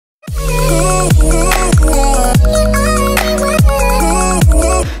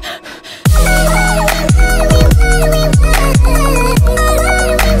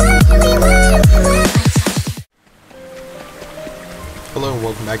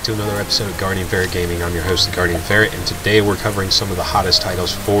back to another episode of Guardian Ferret Gaming. I'm your host, the Guardian Ferret, and today we're covering some of the hottest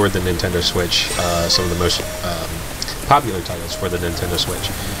titles for the Nintendo Switch, some of the most popular titles for the Nintendo Switch.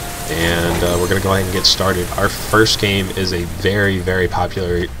 And we're going to go ahead and get started. Our first game is a very, very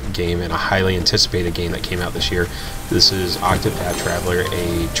popular game and a highly anticipated game that came out this year. This is Octopath Traveler,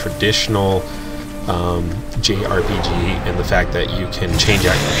 a traditional JRPG, in the fact that you can change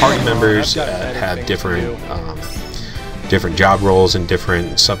out your party members, have different job roles and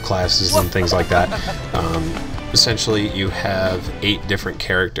different subclasses and things like that. Essentially, you have 8 different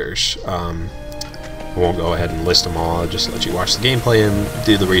characters. I won't go ahead and list them all. I'll just let you watch the gameplay and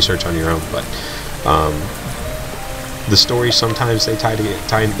do the research on your own. But the stories, sometimes they tie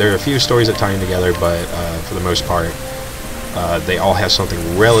together. There are a few stories that tie in together, but for the most part, they all have something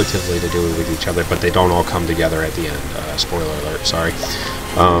relatively to do with each other, but they don't all come together at the end. Spoiler alert, sorry.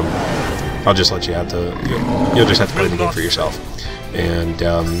 I'll just let you have to, you'll just have to play the game for yourself. And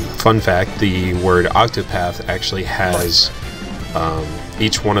fun fact, the word Octopath actually has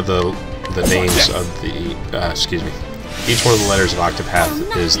each one of the names of the, each one of the letters of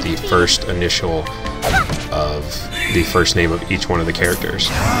Octopath is the first initial of the first name of each one of the characters.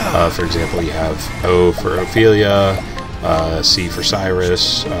 For example, you have O for Ophelia, C for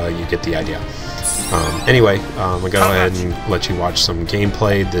Cyrus, you get the idea. Anyway, I'm going to go ahead and let you watch some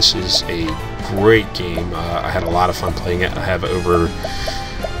gameplay. This is a great game. I had a lot of fun playing it. I have over,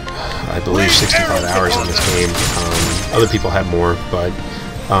 I believe, 65 hours on this game. Other people have more, but,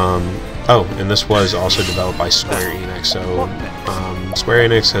 oh, and this was also developed by Square Enix, so Square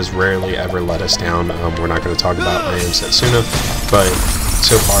Enix has rarely ever let us down. We're not going to talk about I Am Setsuna, but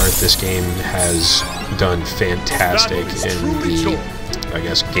so far this game has done fantastic in the, I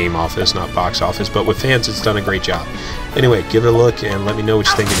guess, game office, not box office, but with fans it's done a great job. Anyway, give it a look and let me know what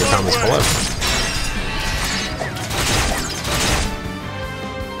you think in your comments below.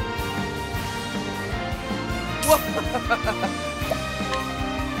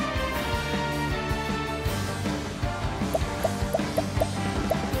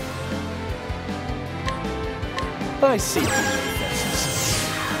 I see.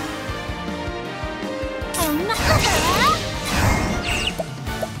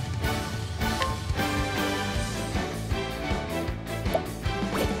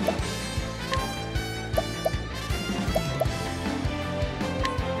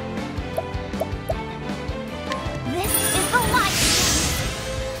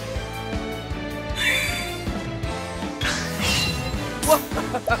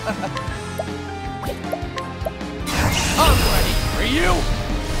 I'm ready for you!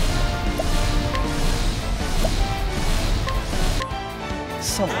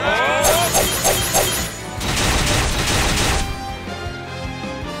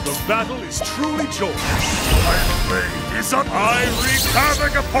 The battle is truly joyous. My blade is up. I wreak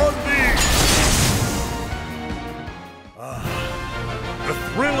havoc upon thee! The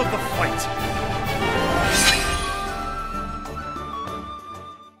thrill of the fight.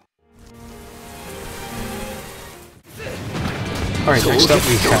 Alright, next up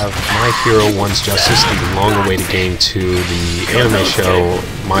we have My Hero One's Justice, the long-awaited game to the anime show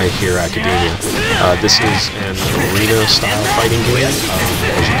My Hero Academia. This is an arena-style fighting game.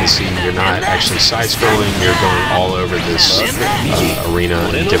 As you can see, you're not actually side-scrolling, you're going all over this arena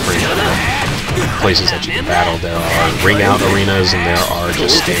in different places that you can battle. There are ring-out arenas and there are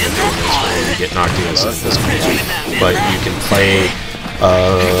just standard arenas where you get knocked against this point. But you can play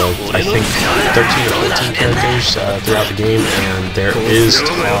I think 13 or 14 characters throughout the game, and there is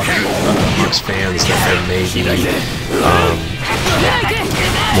talk amongst fans that there may be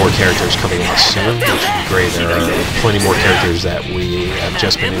more characters coming out soon, which would be great. There are plenty more characters that we have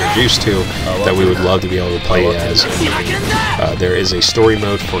just been introduced to that we would love to be able to play as. There is a story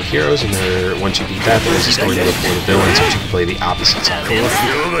mode for heroes, and once you beat that, there is a story mode for the villains, which you can play the opposite side.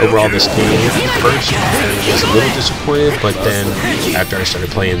 Overall, this game, at first, I was a little disappointed, but then after I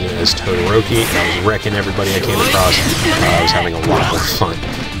started playing as Todoroki, I was wrecking everybody I came across. I was having a lot of fun.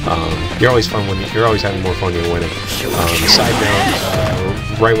 You're always having more fun when you're winning. Side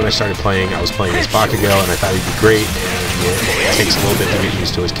note, right when I started playing, I was playing as Bakugo, and I thought he'd be great, and it takes a little bit to get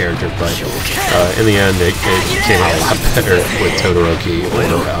used to his character, but in the end, it came out a lot better with Todoroki or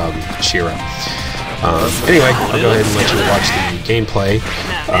Shiro. Anyway, I'll go ahead and let you watch the gameplay.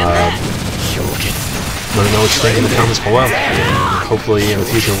 Let me know what you think in the comments below, and hopefully in the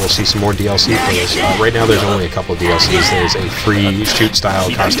future we'll see some more DLC for this. Right now there's only a couple of DLCs. There's a free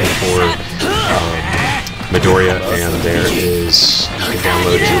shoot-style costume for Midoriya, and there is, you can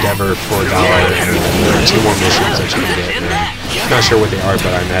download Endeavor for $1, and there are 2 more missions that you can get, and I'm not sure what they are,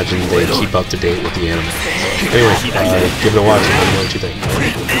 but I imagine they keep up to date with the anime. Anyway, give it a watch and let me know what you think.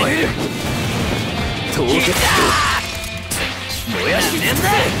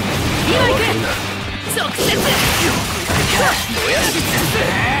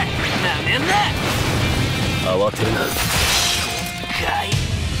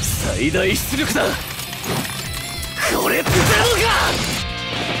 最大出力だ。これってゼロが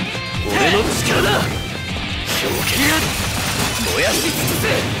俺の力だ。狂気燃やし尽くせ。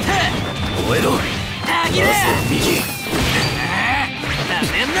燃えろ。まず右。な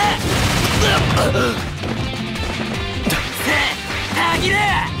めんな。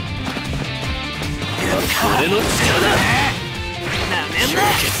俺の力だ。なめんな。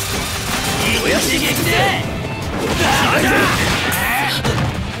燃やし撃で。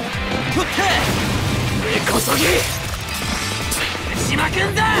根こそぎ島く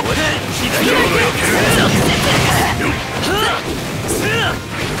んだ。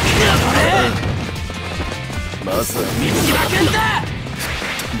まずは島くんだ。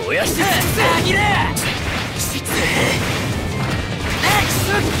燃やしてあげる。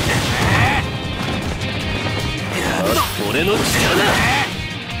俺の力だ。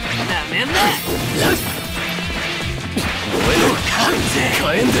なめんな。燃えろ。火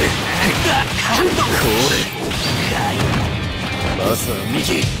炎でまずは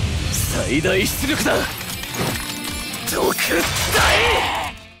右。最大出力だ。毒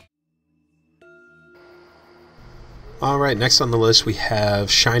大。Alright, next on the list we have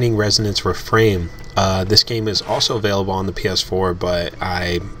Shining Resonance Reframe. This game is also available on the PS4, but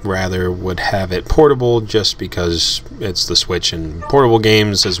I rather would have it portable just because it's the Switch, and portable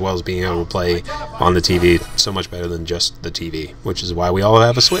games, as well as being able to play on the TV, so much better than just the TV, which is why we all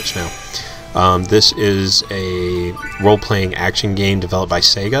have a Switch now. This is a role-playing action game developed by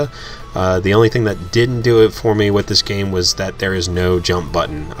Sega. The only thing that didn't do it for me with this game was that there is no jump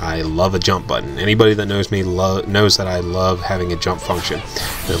button. I love a jump button. Anybody that knows me knows that I love having a jump function.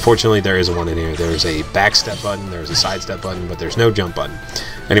 And unfortunately, there isn't one in here. There's a back step button, there's a side step button, but there's no jump button.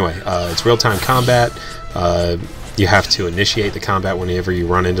 Anyway, it's real-time combat. You have to initiate the combat whenever you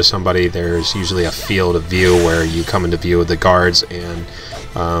run into somebody. There's usually a field of view where you come into view with the guards, and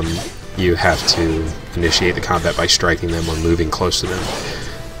you have to initiate the combat by striking them or moving close to them.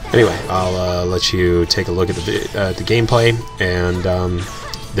 Anyway, I'll let you take a look at the gameplay, and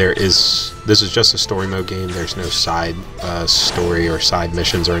this is just a story mode game. There's no side story or side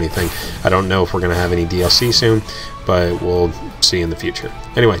missions or anything. I don't know if we're going to have any DLC soon, but we'll see in the future.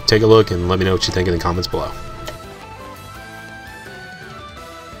 Anyway, take a look and let me know what you think in the comments below.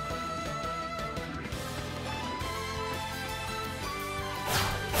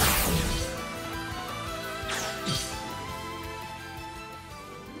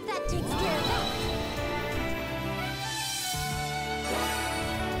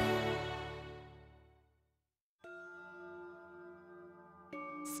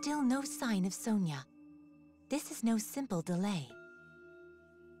 Still no sign of Sonia. This is no simple delay.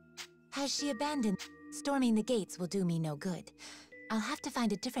 Has she abandoned? Storming the gates will do me no good. I'll have to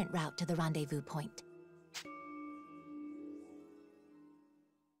find a different route to the rendezvous point.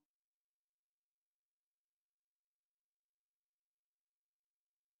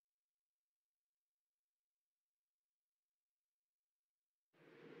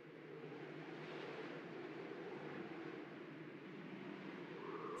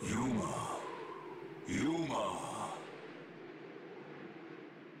 Yuma.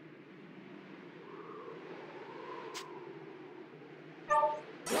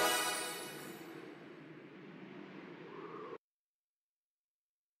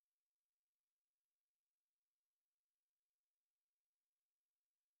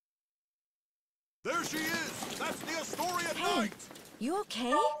 There she is! That's the Astoria Knight! You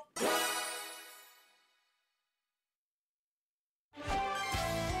okay?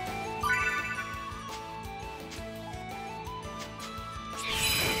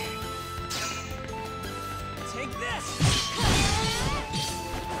 Take this!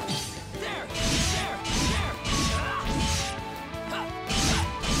 There!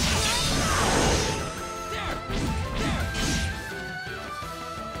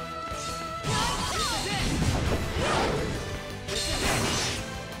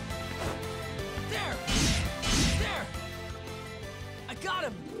 I got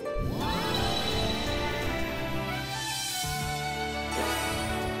him!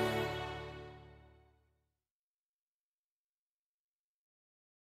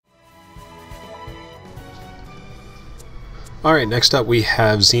 Alright, next up we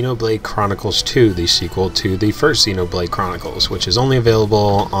have Xenoblade Chronicles 2, the sequel to the first Xenoblade Chronicles, which is only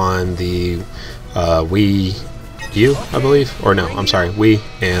available on the Wii U, I believe? Or no, I'm sorry, Wii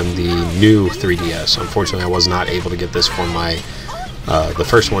and the new 3DS. Unfortunately, I was not able to get this for my The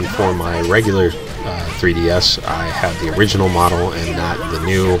first one for my regular 3DS, I have the original model and not the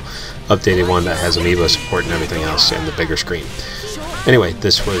new updated one that has amiibo support and everything else and the bigger screen. Anyway,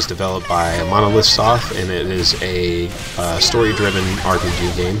 this was developed by Monolith Soft, and it is a story-driven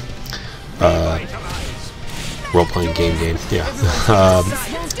RPG game. Role-playing game, yeah.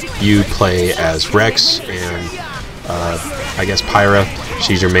 You play as Rex and I guess Pyra.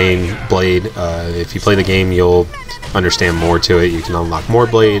 She's your main blade. If you play the game, you'll understand more to it. You can unlock more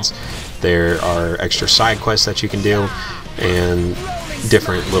blades. There are extra side quests that you can do, and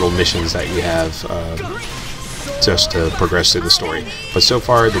different little missions that you have just to progress through the story. But so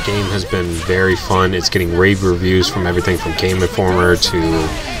far, the game has been very fun. It's getting rave reviews from everything from Game Informer to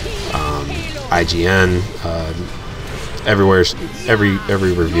IGN. Every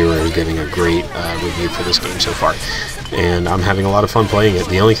reviewer is giving a great review for this game so far, and I'm having a lot of fun playing it.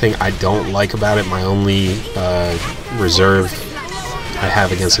 The only thing I don't like about it, my only reserve I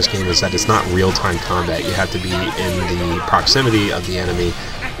have against this game, is that it's not real-time combat. You have to be in the proximity of the enemy,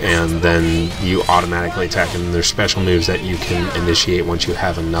 and then you automatically attack, and there's special moves that you can initiate once you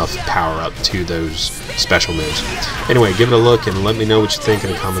have enough power up to those special moves. Anyway, give it a look and let me know what you think in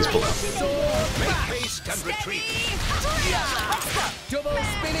the comments below. Double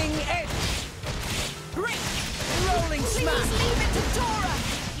spinning edge. Rolling smash.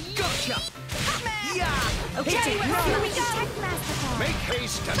 Gotcha. Yeah. Okay, here we go. Make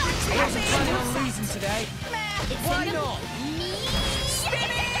haste and retreat. I wasn't planning on losing today. Why not?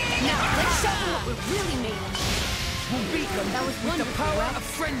 Now, let's show them what we're really made of. We'll beat them That was with the wonderful, power right? of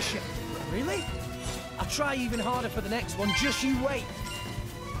friendship. Really? I'll try even harder for the next one. Just you wait.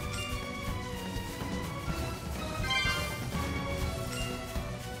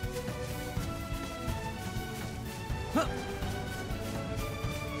 Huh.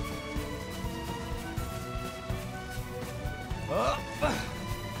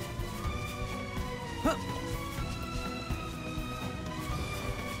 Huh.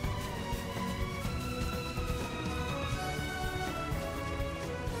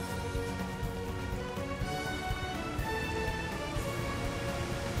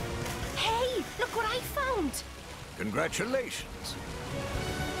 Hey, look what I found. Congratulations.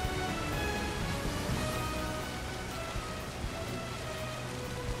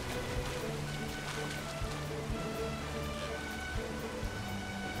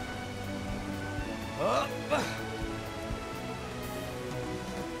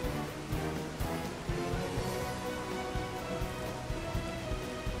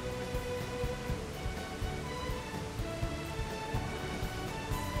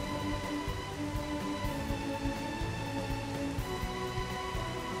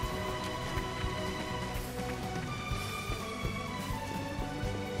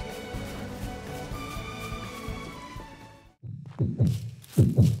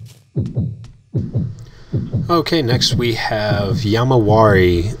 Okay, next we have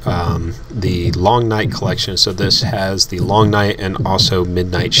Yamawari, the Long Night collection. So this has the Long Night and also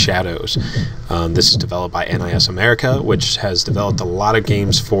Midnight Shadows. This is developed by NIS America, which has developed a lot of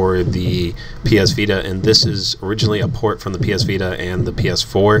games for the PS Vita, and this is originally a port from the PS Vita and the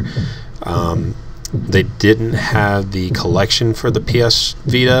PS4. They didn't have the collection for the PS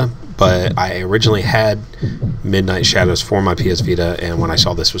Vita, but I originally had Midnight Shadows for my PS Vita, and when I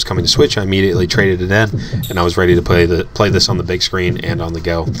saw this was coming to Switch, I immediately traded it in, and I was ready to play this on the big screen and on the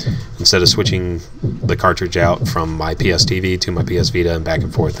go, instead of switching the cartridge out from my PS TV to my PS Vita and back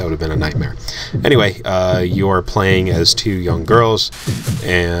and forth. That would have been a nightmare. Anyway, you are playing as two young girls,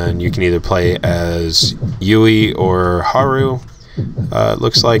 and you can either play as Yui or Haru, it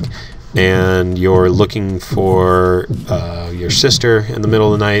looks like, and you're looking for your sister in the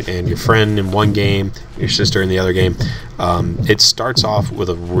middle of the night and your friend in one game, your sister in the other game. It starts off with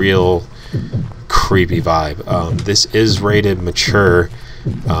a real creepy vibe. This is rated mature.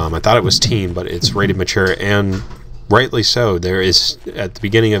 I thought it was teen, but it's rated mature, and rightly so. There is, at the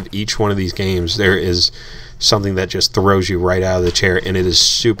beginning of each one of these games, there is something that just throws you right out of the chair, and it is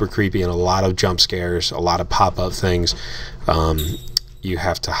super creepy, and a lot of jump scares, a lot of pop-up things. You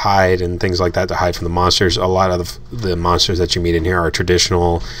have to hide and things like that to hide from the monsters. A lot of the monsters that you meet in here are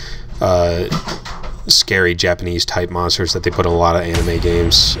traditional scary Japanese type monsters that they put in a lot of anime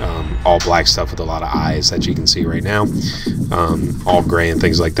games. All black stuff with a lot of eyes that you can see right now. All gray and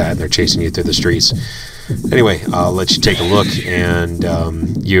things like that, and they're chasing you through the streets. Anyway, I'll let you take a look, and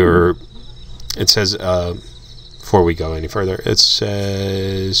it says, before we go any further, it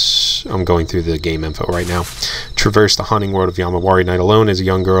says, I'm going through the game info right now. Traverse the haunting world of Yamawari Night alone as a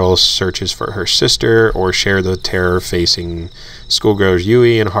young girl searches for her sister, or share the terror facing schoolgirls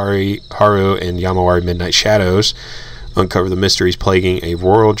Yui and Haru in Yamawari Midnight Shadows. uncover the mysteries plaguing a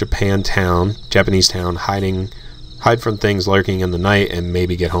rural Japanese town, hide from things lurking in the night, and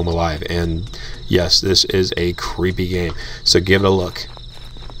maybe get home alive. And yes, this is a creepy game, so give it a look.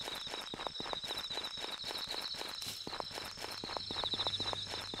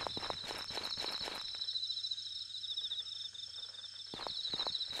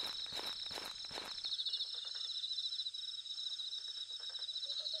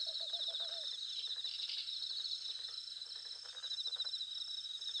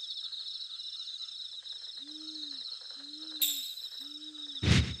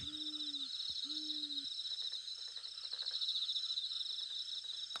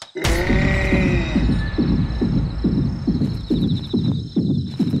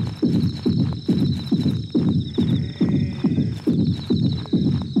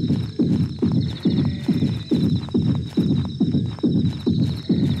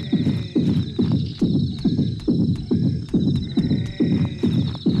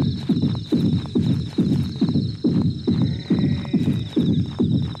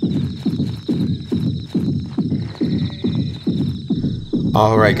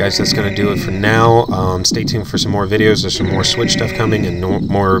 Alright guys, that's going to do it for now. Stay tuned for some more videos. There's some more Switch stuff coming and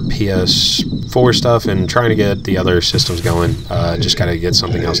more PS4 stuff, and trying to get the other systems going. Just got to get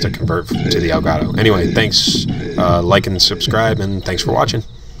something else to convert to the Elgato. Anyway, thanks, like and subscribe, and thanks for watching.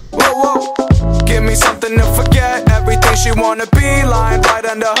 Whoa, whoa. Give me something to forget. Everything she wanna be, lying right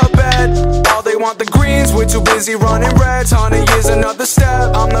under her bed. All they want the greens, we're too busy running reds. 100 years another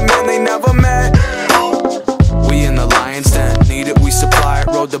step, I'm the man they never met. We in the lion's den, need it, we supply it.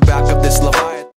 Rode the back of this Leviathan.